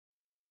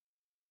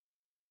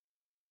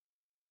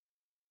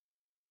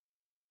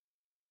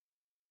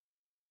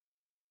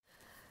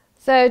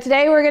So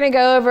today we're going to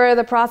go over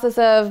the process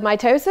of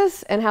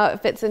mitosis and how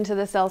it fits into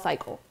the cell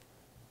cycle.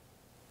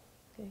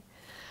 Okay.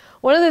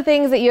 One of the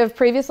things that you have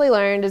previously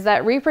learned is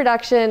that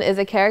reproduction is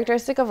a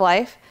characteristic of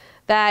life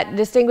that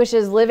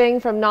distinguishes living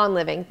from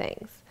non-living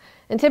things.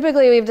 And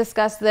typically we've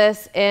discussed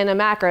this in a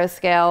macro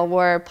scale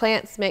where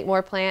plants make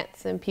more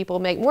plants and people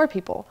make more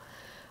people.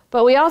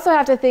 But we also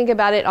have to think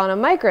about it on a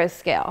micro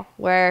scale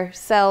where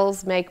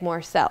cells make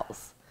more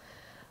cells.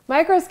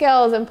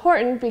 Microscale is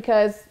important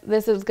because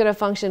this is going to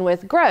function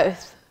with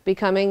growth,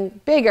 becoming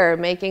bigger,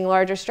 making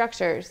larger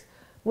structures,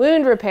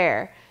 wound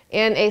repair,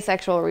 and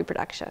asexual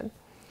reproduction.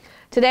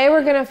 Today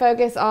we're going to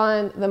focus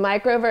on the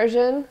micro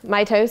version,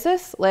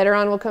 mitosis. Later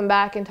on we'll come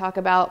back and talk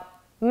about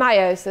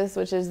meiosis,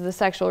 which is the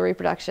sexual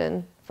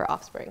reproduction for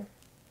offspring.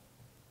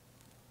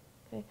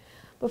 Okay.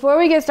 Before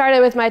we get started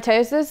with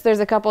mitosis,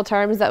 there's a couple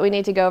terms that we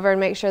need to go over and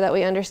make sure that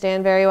we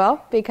understand very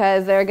well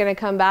because they're going to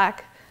come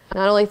back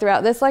not only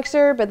throughout this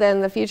lecture, but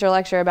then the future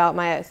lecture about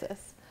meiosis.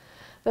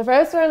 The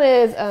first one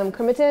is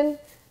chromatin.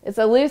 It's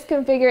a loose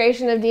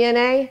configuration of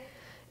DNA.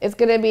 It's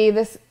going to be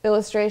this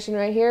illustration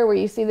right here where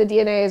you see the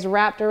DNA is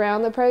wrapped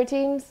around the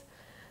proteins.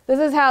 This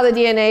is how the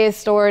DNA is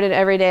stored in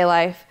everyday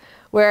life,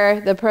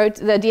 where the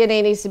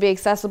DNA needs to be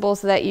accessible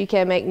so that you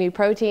can make new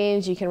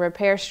proteins, you can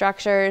repair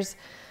structures.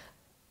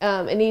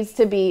 It needs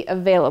to be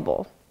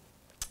available.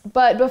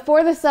 But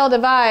before the cell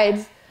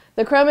divides,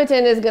 the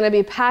chromatin is going to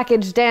be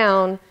packaged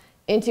down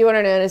into what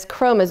are known as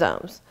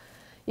chromosomes.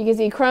 You can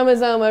see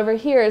chromosome over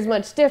here is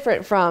much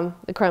different from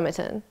the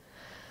chromatin.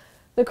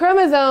 The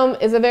chromosome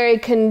is a very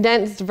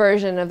condensed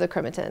version of the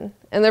chromatin.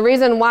 And the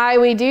reason why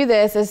we do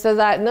this is so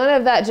that none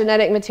of that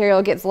genetic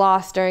material gets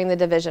lost during the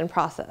division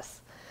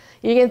process.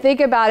 You can think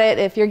about it,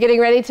 if you're getting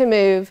ready to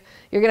move,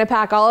 you're going to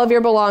pack all of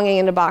your belonging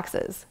into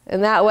boxes.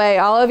 And that way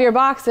all of your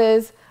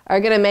boxes are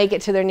going to make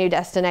it to their new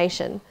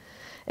destination.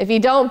 If you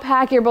don't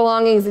pack your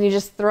belongings and you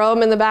just throw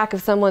them in the back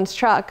of someone's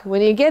truck,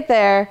 when you get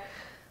there,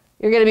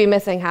 you're going to be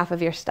missing half of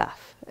your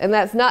stuff. And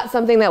that's not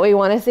something that we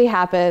want to see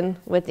happen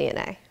with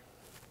DNA.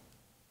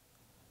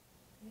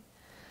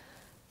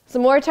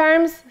 Some more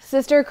terms,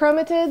 sister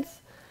chromatids.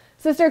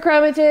 Sister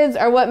chromatids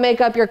are what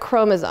make up your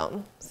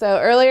chromosome. So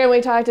earlier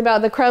we talked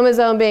about the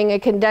chromosome being a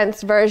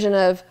condensed version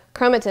of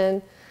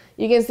chromatin.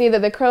 You can see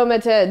that the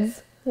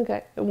chromatids,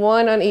 okay,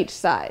 one on each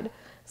side.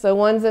 So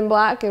one's in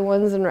black and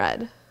one's in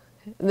red.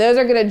 Those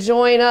are going to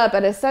join up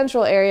at a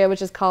central area,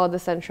 which is called the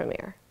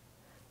centromere.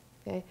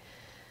 Okay.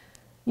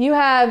 You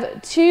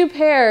have two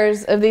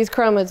pairs of these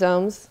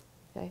chromosomes,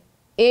 okay,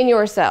 in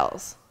your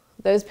cells.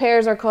 Those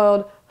pairs are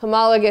called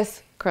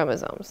homologous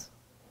chromosomes.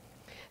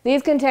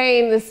 These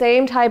contain the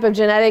same type of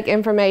genetic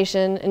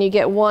information, and you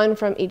get one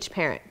from each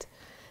parent.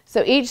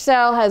 So each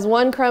cell has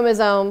one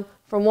chromosome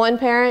from one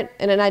parent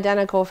and an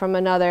identical from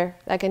another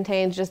that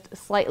contains just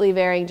slightly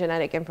varying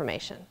genetic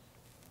information.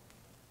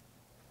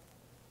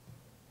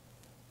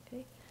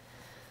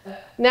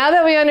 Now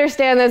that we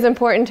understand those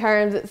important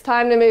terms, it's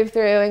time to move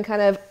through and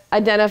kind of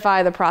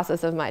identify the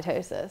process of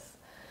mitosis.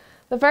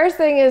 The first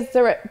thing is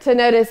to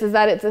notice is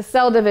that it's a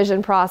cell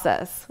division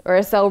process or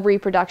a cell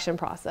reproduction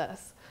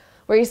process,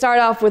 where you start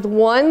off with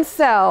one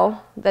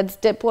cell that's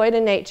diploid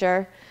in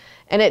nature,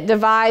 and it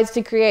divides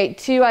to create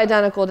two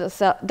identical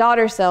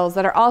daughter cells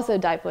that are also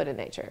diploid in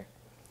nature.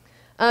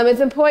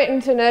 It's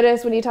important to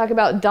notice when you talk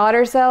about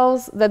daughter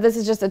cells that this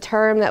is just a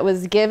term that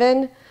was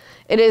given.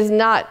 It does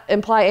not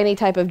imply any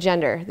type of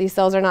gender. These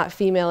cells are not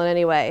female in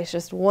any way. It's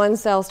just one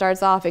cell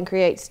starts off and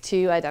creates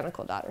two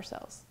identical daughter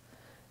cells.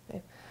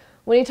 Okay.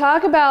 When you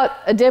talk about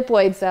a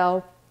diploid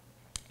cell,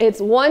 it's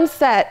one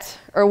set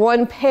or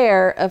one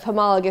pair of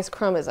homologous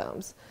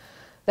chromosomes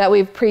that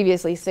we've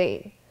previously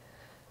seen.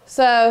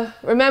 So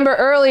remember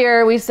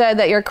earlier we said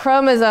that your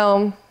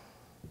chromosome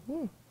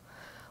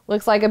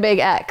looks like a big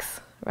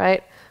X,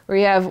 right? Where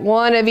you have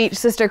one of each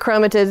sister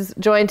chromatids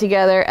joined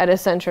together at a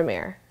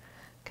centromere.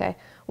 Okay.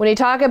 When you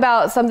talk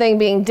about something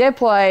being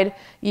diploid,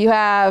 you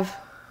have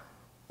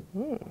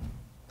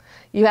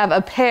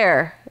a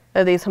pair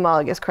of these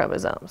homologous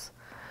chromosomes.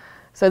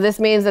 So this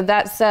means that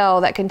that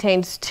cell that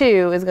contains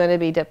two is going to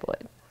be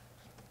diploid.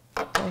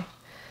 Okay.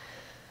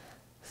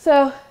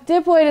 So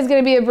diploid is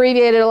going to be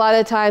abbreviated a lot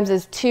of times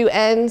as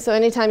 2N. So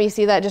anytime you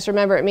see that, just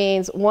remember it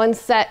means one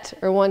set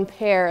or one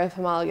pair of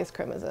homologous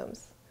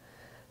chromosomes.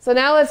 So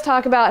now let's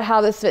talk about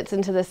how this fits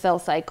into the cell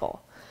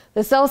cycle.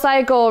 The cell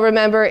cycle,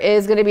 remember,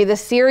 is going to be the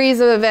series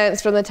of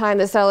events from the time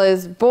the cell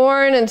is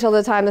born until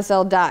the time the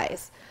cell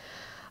dies.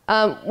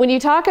 When you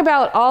talk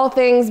about all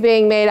things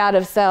being made out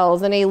of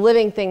cells, any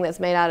living thing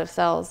that's made out of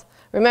cells,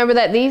 remember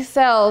that these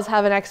cells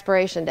have an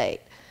expiration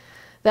date,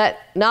 that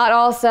not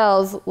all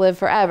cells live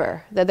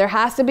forever, that there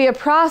has to be a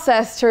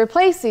process to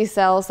replace these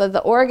cells so that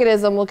the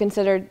organism will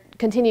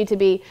continue to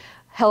be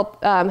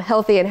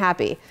healthy and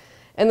happy.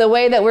 And the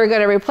way that we're going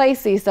to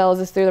replace these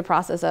cells is through the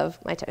process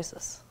of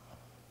mitosis.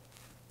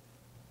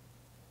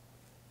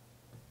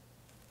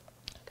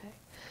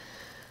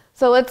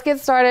 So let's get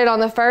started on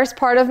the first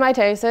part of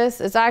mitosis.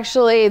 It's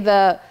actually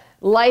the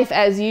life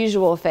as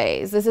usual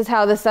phase. This is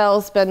how the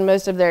cells spend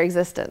most of their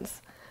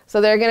existence. So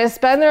they're going to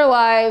spend their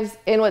lives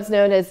in what's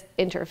known as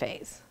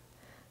interphase.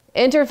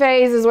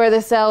 Interphase is where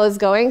the cell is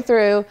going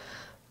through,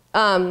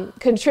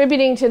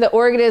 contributing to the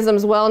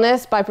organism's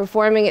wellness by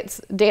performing its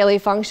daily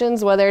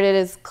functions, whether it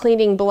is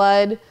cleaning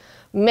blood,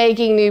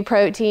 making new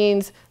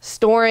proteins,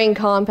 storing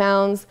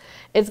compounds.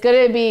 It's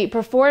going to be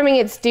performing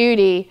its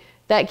duty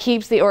that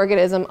keeps the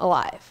organism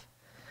alive.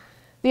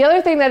 The other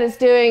thing that it's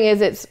doing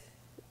is it's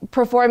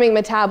performing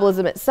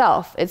metabolism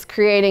itself. It's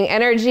creating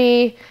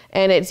energy,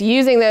 and it's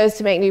using those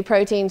to make new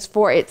proteins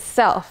for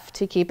itself,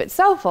 to keep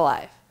itself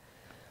alive.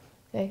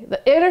 Okay.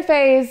 The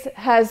interphase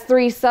has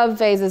 3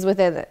 subphases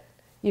within it.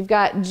 You've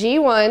got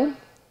G1.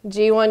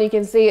 G1, you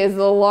can see, is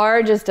the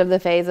largest of the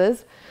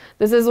phases.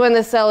 This is when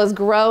the cell is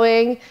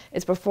growing,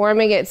 it's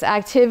performing its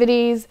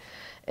activities,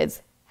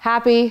 it's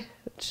happy,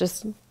 it's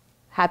just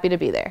happy to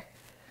be there.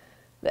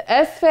 The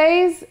S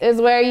phase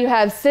is where you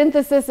have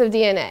synthesis of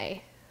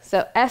DNA.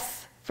 So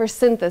S for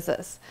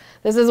synthesis.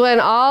 This is when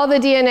all the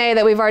DNA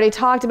that we've already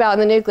talked about in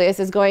the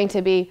nucleus is going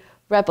to be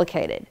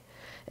replicated.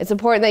 It's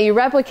important that you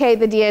replicate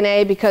the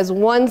DNA because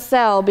one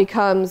cell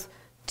becomes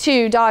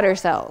 2 daughter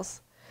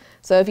cells.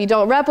 So if you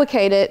don't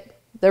replicate it,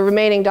 the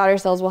remaining daughter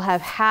cells will have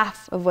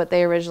half of what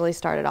they originally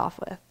started off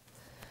with.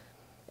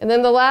 And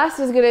then the last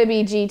is going to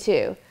be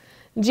G2.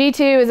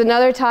 G2 is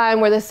another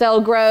time where the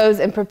cell grows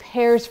and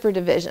prepares for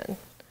division.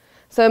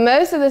 So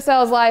most of the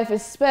cell's life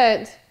is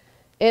spent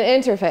in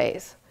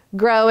interphase,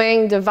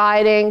 growing,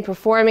 dividing,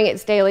 performing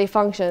its daily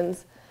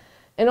functions.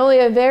 And only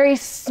a very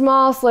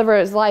small sliver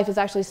of its life is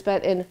actually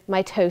spent in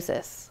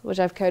mitosis, which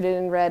I've coded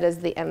in red as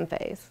the M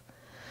phase.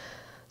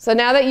 So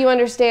now that you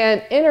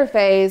understand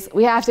interphase,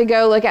 we have to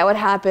go look at what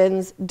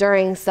happens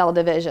during cell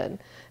division,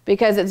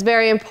 because it's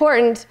very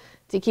important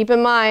to keep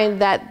in mind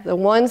that the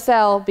one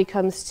cell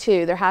becomes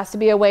 2. There has to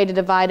be a way to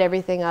divide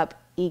everything up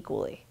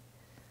equally.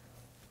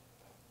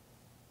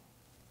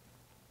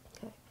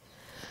 Okay.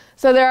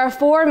 So there are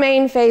 4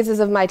 main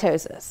phases of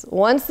mitosis.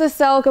 Once the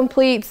cell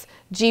completes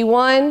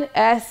G1,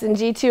 S, and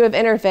G2 of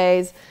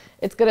interphase,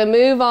 it's going to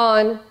move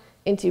on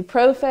into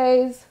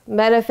prophase,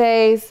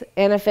 metaphase,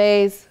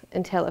 anaphase,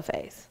 and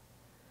telophase.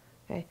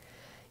 Okay.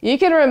 You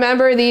can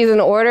remember these in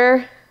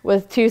order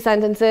with 2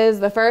 sentences.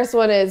 The first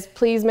one is,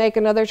 please make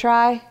another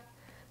try.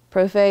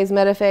 Prophase,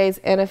 metaphase,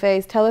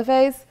 anaphase,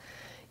 telophase.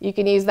 You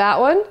can use that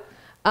one.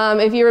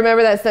 If you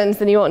remember that sentence,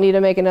 then you won't need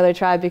to make another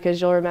try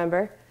because you'll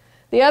remember.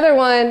 The other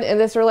one, and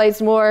this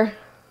relates more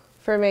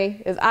for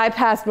me, is I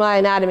passed my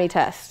anatomy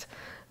test,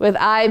 with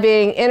I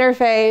being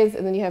interphase,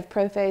 and then you have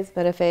prophase,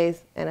 metaphase,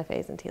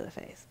 anaphase, and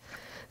telophase.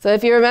 So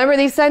if you remember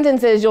these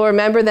sentences, you'll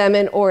remember them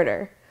in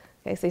order.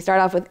 Okay, so you start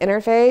off with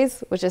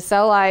interphase, which is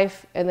cell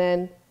life, and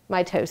then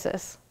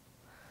mitosis.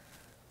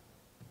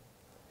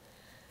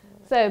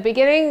 So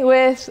beginning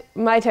with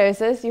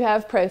mitosis, you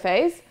have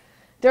prophase.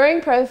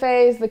 During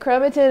prophase, the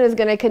chromatin is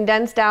going to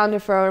condense down to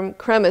form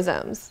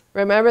chromosomes.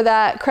 Remember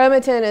that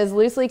chromatin is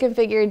loosely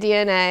configured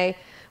DNA.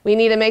 We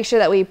need to make sure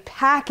that we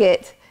pack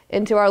it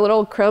into our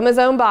little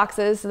chromosome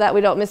boxes so that we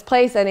don't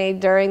misplace any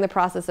during the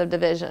process of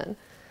division.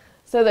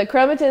 So the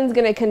chromatin is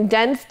going to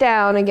condense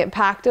down and get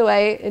packed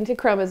away into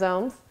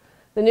chromosomes.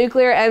 The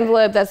nuclear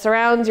envelope that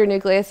surrounds your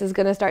nucleus is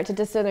going to start to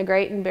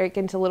disintegrate and break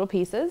into little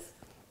pieces.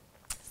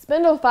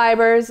 Spindle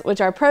fibers, which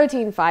are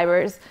protein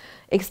fibers,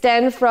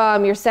 extend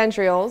from your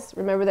centrioles.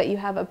 Remember that you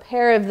have a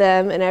pair of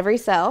them in every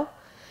cell.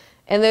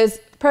 And those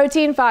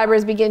protein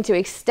fibers begin to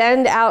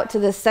extend out to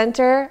the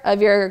center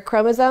of your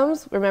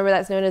chromosomes. Remember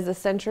that's known as the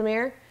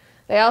centromere.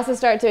 They also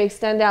start to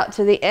extend out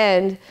to the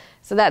end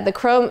so that the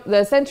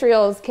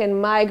centrioles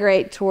can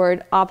migrate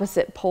toward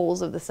opposite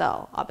poles of the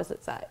cell,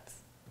 opposite sides.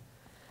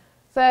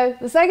 So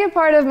the second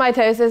part of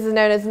mitosis is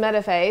known as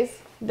metaphase.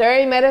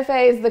 During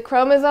metaphase, the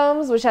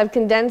chromosomes, which have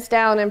condensed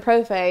down in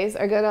prophase,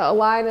 are going to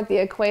align at the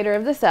equator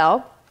of the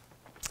cell,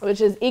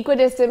 which is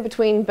equidistant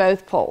between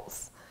both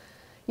poles.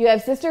 You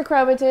have sister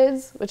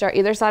chromatids, which are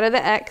either side of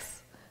the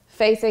X,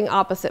 facing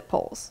opposite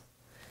poles.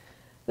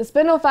 The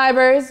spindle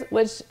fibers,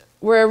 which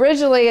were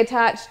originally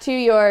attached to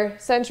your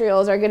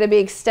centrioles, are going to be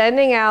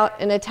extending out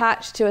and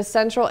attached to a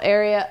central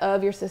area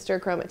of your sister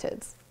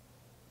chromatids.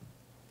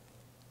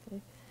 Okay.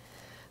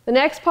 The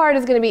next part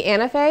is going to be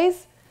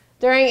anaphase.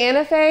 During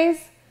anaphase,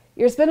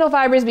 your spindle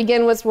fibers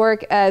begin what's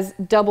work as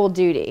double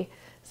duty.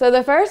 So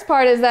the first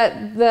part is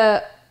that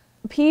the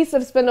piece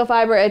of spindle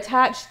fiber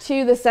attached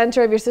to the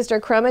center of your sister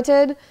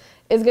chromatid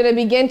is going to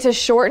begin to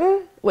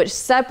shorten, which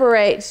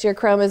separates your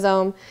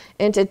chromosome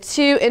into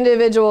 2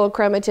 individual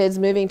chromatids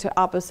moving to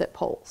opposite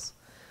poles.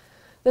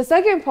 The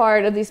second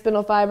part of these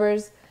spindle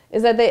fibers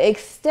is that they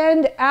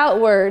extend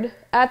outward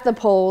at the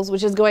poles,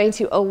 which is going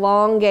to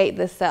elongate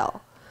the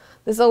cell.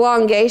 This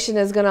elongation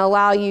is going to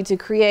allow you to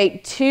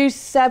create 2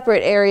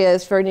 separate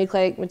areas for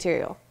nucleic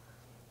material.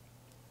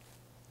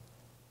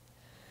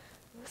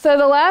 So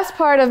the last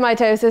part of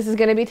mitosis is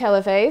going to be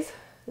telophase.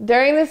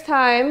 During this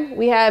time,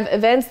 we have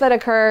events that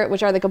occur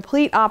which are the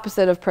complete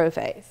opposite of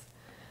prophase.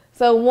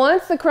 So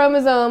once the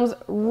chromosomes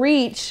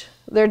reach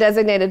their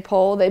designated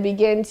pole, they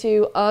begin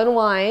to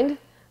unwind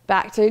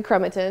back to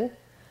chromatin.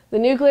 The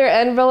nuclear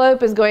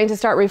envelope is going to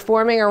start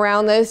reforming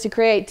around those to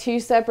create two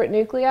separate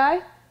nuclei.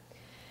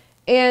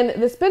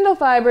 And the spindle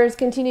fibers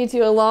continue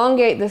to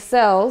elongate the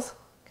cells,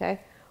 okay,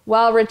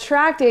 while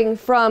retracting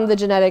from the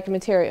genetic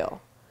material.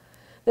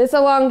 This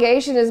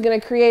elongation is going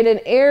to create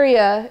an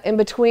area in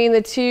between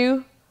the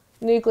two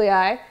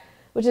nuclei,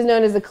 which is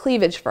known as the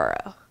cleavage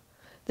furrow.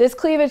 This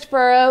cleavage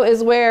furrow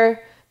is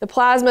where the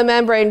plasma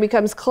membrane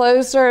becomes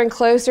closer and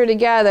closer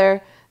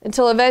together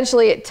until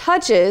eventually it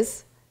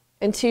touches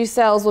and two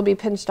cells will be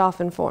pinched off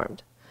and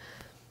formed.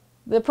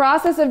 The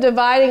process of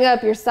dividing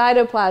up your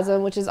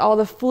cytoplasm, which is all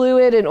the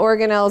fluid and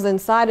organelles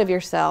inside of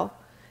your cell,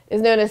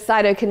 is known as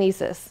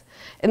cytokinesis.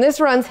 And this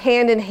runs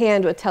hand in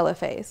hand with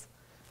telophase.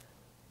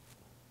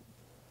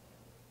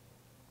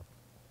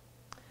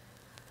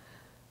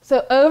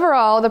 So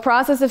overall, the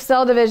process of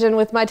cell division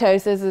with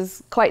mitosis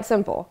is quite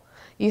simple.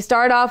 You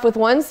start off with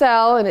one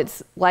cell and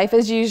it's life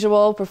as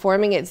usual,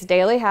 performing its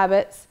daily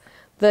habits.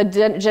 The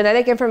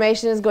genetic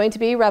information is going to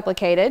be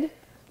replicated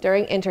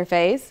during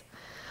interphase.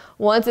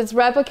 Once it's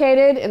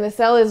replicated and the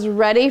cell is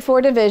ready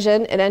for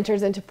division, it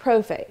enters into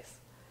prophase.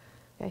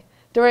 Okay.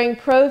 During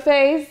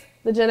prophase,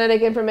 the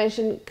genetic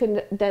information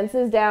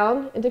condenses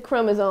down into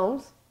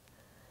chromosomes.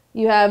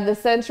 You have the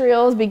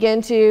centrioles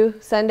begin to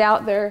send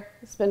out their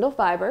spindle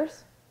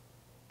fibers.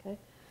 Okay.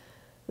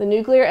 The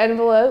nuclear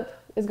envelope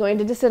is going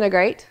to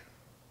disintegrate.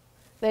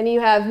 Then you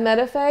have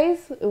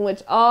metaphase, in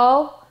which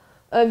all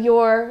of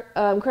your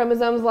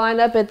chromosomes line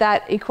up at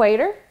that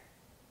equator.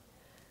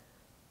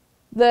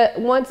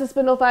 Once the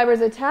spindle fibers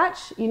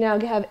attach, you now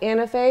have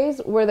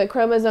anaphase, where the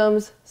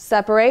chromosomes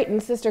separate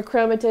and sister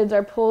chromatids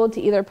are pulled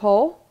to either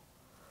pole.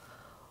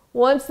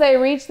 Once they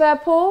reach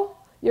that pole,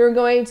 you're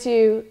going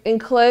to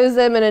enclose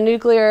them in a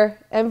nuclear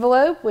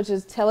envelope, which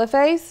is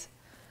telophase,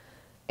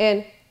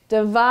 and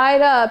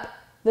divide up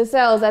the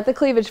cells at the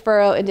cleavage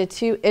furrow into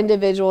two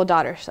individual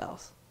daughter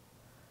cells.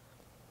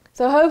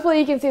 So hopefully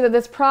you can see that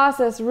this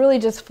process really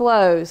just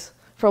flows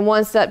from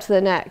one step to the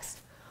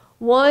next.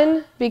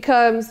 One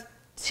becomes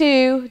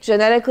two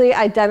genetically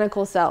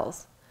identical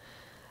cells.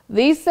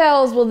 These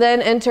cells will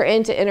then enter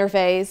into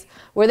interphase,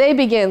 where they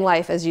begin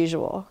life as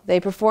usual. They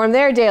perform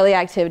their daily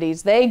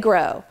activities, they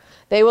grow.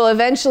 They will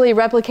eventually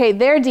replicate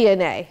their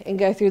DNA and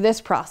go through this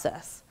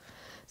process.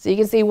 So you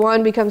can see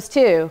one becomes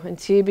two, and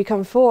two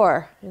become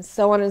four, and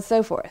so on and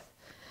so forth.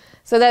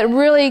 So that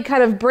really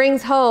kind of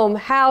brings home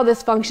how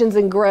this functions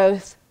in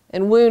growth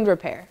and wound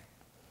repair.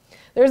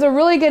 There's a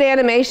really good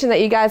animation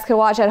that you guys can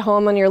watch at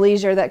home on your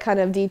leisure that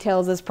kind of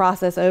details this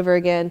process over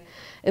again.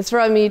 It's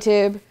from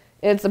YouTube.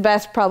 It's the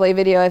best probably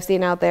video I've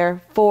seen out there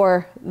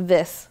for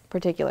this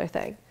particular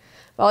thing.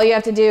 All you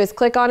have to do is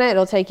click on it.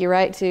 It'll take you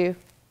right to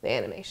the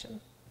animation.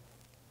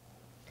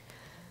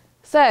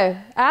 So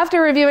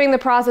after reviewing the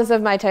process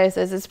of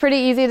mitosis, it's pretty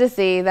easy to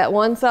see that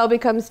one cell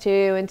becomes two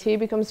and two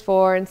becomes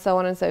four and so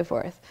on and so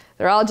forth.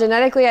 They're all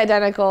genetically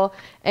identical,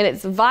 and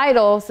it's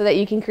vital so that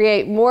you can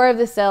create more of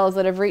the cells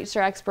that have reached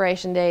their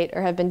expiration date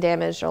or have been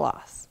damaged or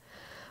lost.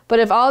 But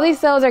if all these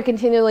cells are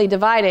continually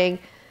dividing,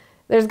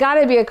 there's got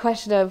to be a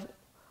question of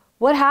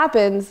what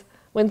happens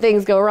when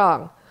things go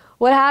wrong?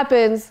 What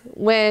happens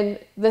when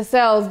the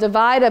cells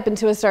divide up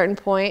into a certain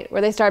point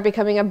where they start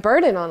becoming a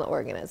burden on the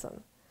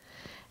organism?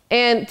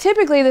 And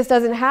typically this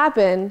doesn't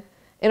happen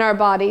in our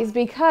bodies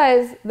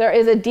because there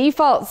is a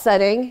default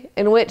setting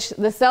in which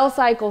the cell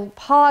cycle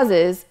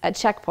pauses at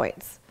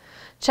checkpoints.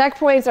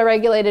 Checkpoints are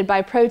regulated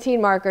by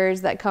protein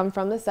markers that come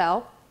from the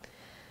cell.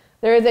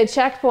 There is a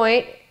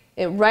checkpoint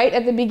right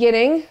at the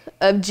beginning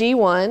of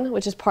G1,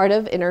 which is part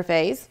of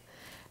interphase.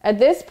 At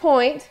this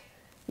point,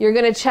 you're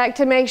going to check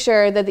to make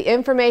sure that the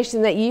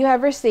information that you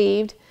have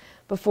received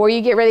before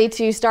you get ready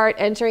to start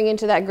entering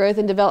into that growth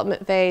and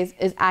development phase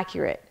is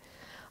accurate.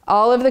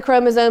 All of the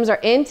chromosomes are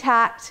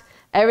intact,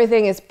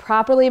 everything is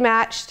properly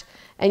matched,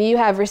 and you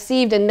have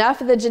received enough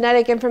of the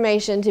genetic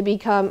information to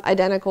become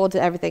identical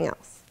to everything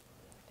else.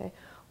 Okay.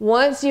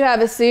 Once you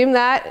have assumed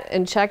that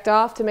and checked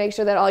off to make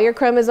sure that all your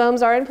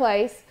chromosomes are in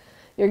place,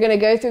 you're going to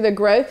go through the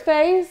growth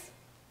phase,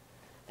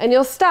 and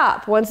you'll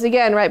stop once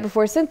again right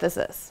before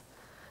synthesis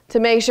to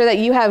make sure that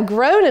you have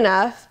grown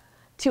enough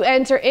to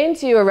enter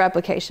into a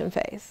replication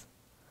phase.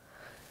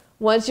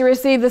 Once you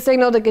receive the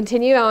signal to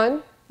continue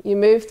on, you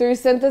move through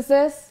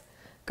synthesis,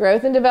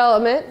 growth and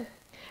development,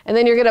 and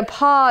then you're going to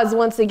pause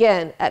once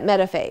again at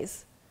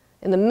metaphase,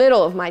 in the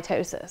middle of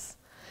mitosis.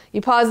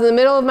 You pause in the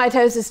middle of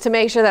mitosis to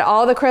make sure that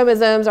all the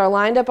chromosomes are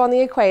lined up on the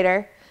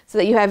equator so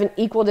that you have an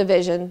equal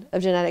division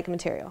of genetic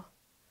material.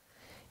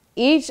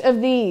 Each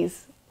of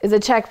these is a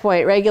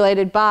checkpoint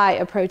regulated by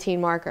a protein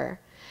marker,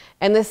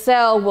 and the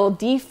cell will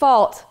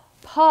default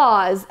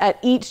pause at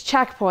each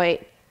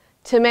checkpoint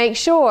to make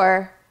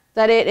sure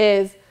that it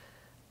is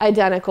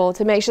identical,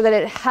 to make sure that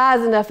it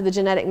has enough of the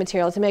genetic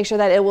material, to make sure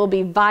that it will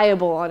be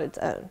viable on its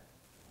own.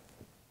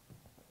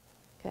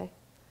 Okay.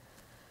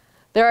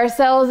 There are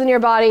cells in your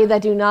body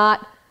that do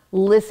not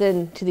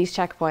listen to these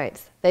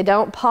checkpoints. They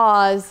don't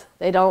pause,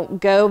 they don't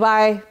go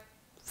by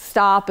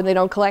stop, and they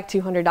don't collect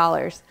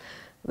 $200.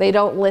 They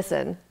don't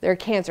listen. They're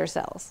cancer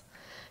cells.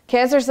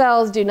 Cancer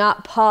cells do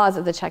not pause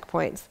at the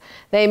checkpoints.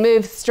 They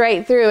move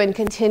straight through and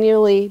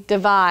continually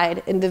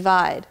divide and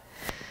divide.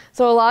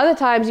 So a lot of the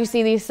times you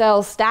see these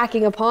cells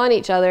stacking upon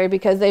each other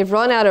because they've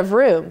run out of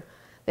room.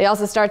 They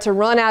also start to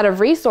run out of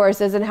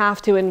resources and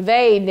have to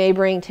invade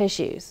neighboring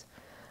tissues,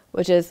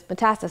 which is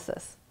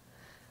metastasis.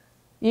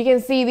 You can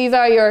see these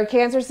are your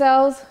cancer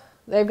cells.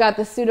 They've got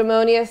the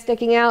pseudomonas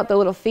sticking out, the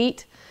little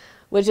feet,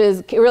 which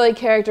is really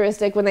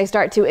characteristic when they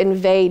start to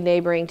invade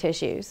neighboring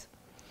tissues.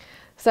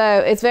 So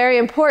it's very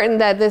important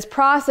that this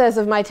process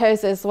of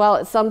mitosis, while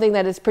it's something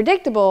that is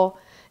predictable,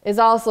 is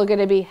also going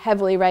to be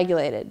heavily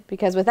regulated,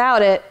 because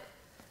without it,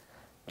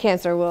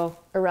 cancer will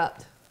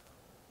erupt.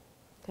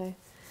 Okay?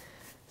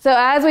 So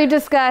as we've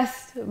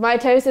discussed,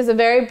 mitosis is a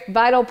very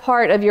vital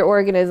part of your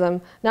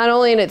organism, not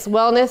only in its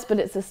wellness, but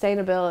its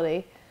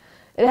sustainability.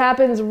 It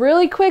happens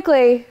really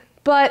quickly,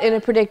 but in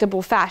a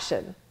predictable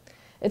fashion.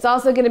 It's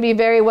also going to be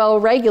very well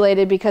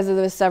regulated because of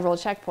those several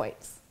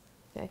checkpoints.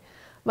 Okay?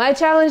 My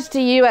challenge to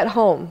you at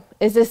home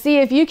is to see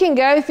if you can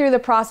go through the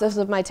process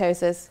of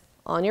mitosis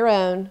on your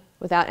own,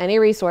 without any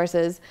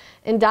resources,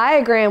 and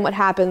diagram what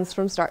happens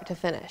from start to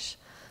finish.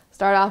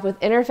 Start off with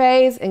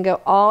interphase and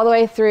go all the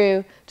way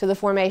through to the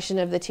formation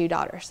of the two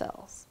daughter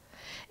cells.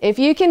 If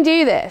you can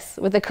do this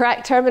with the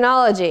correct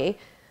terminology,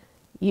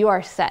 you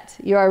are set.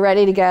 You are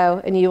ready to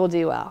go and you will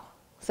do well.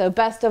 So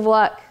best of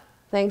luck.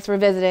 Thanks for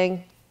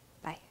visiting.